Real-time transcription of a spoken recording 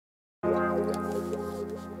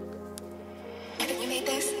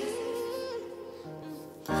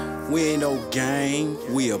We ain't no gang,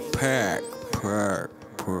 we a pack.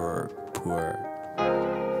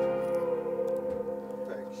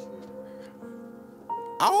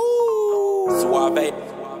 Oh, Suave.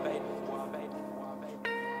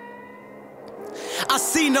 I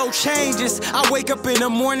see no changes. I wake up in the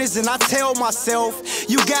mornings and I tell myself,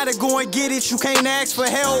 you gotta go and get it, you can't ask for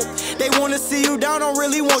help. They wanna see you down, don't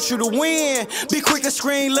really want you to win. Be quick to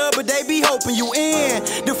scream love, but they be hoping you in.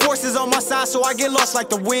 The force is on my side, so I get lost like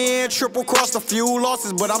the wind. Triple crossed a few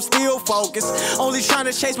losses, but I'm still focused. Only trying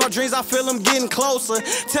to chase my dreams, I feel I'm getting closer.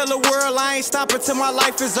 Tell the world I ain't stopping till my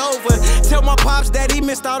life is over. Tell my pops that he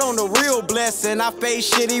missed out on the real blessing. I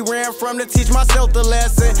faced shit he ran from to teach myself the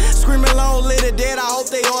lesson. Screaming long, live the dead, I hope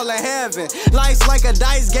they all in heaven. Life's like a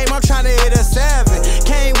dice game, I'm trying to hit a 7.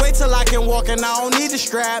 Can't wait till I can walk and I don't need a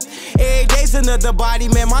strap. Every day's another body,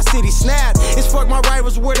 man, my city snap. It's fuck my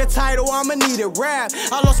rivals with a title, I'ma need a rap.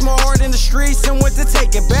 I lost my heart in the streets and went to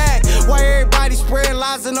take it back. Why everybody spreading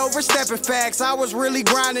lies and overstepping facts? I was really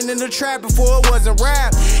grinding in the trap before it wasn't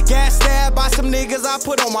rap. Gas stabbed by some niggas I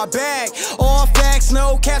put on my back. All facts,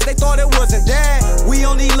 no caps, they thought it wasn't that. We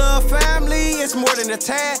only love family, it's more than a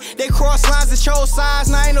tag. They cross lines and show sides,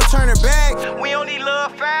 now ain't no turning back. We only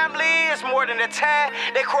love family, it's more than a tag.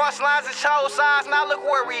 They cross lines and show sides, now look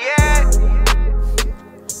where we at.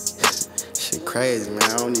 Shit crazy, man.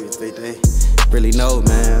 I don't even think they really know,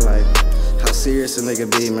 man, like how serious a nigga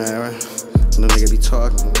be, man. When a nigga be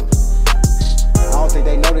talking, I don't think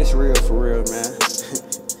they know this real for real, man.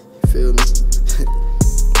 You feel me?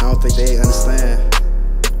 I don't think they understand.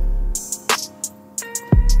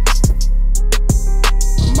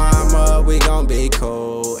 Mama, we gon' be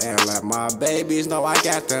cool, and let my babies know I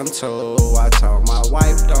got them too. I told my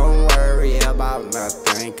wife, don't worry about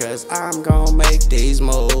nothing, cause I'm gon' make these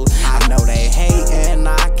moves. I know they hate and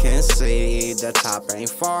I can see the top ain't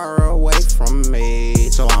far away from me.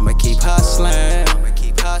 So I'ma keep hustling,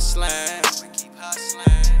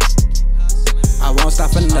 I won't stop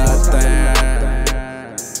for nothing.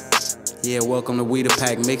 Yeah, welcome to We The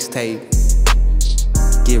Pack mixtape.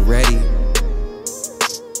 Get ready.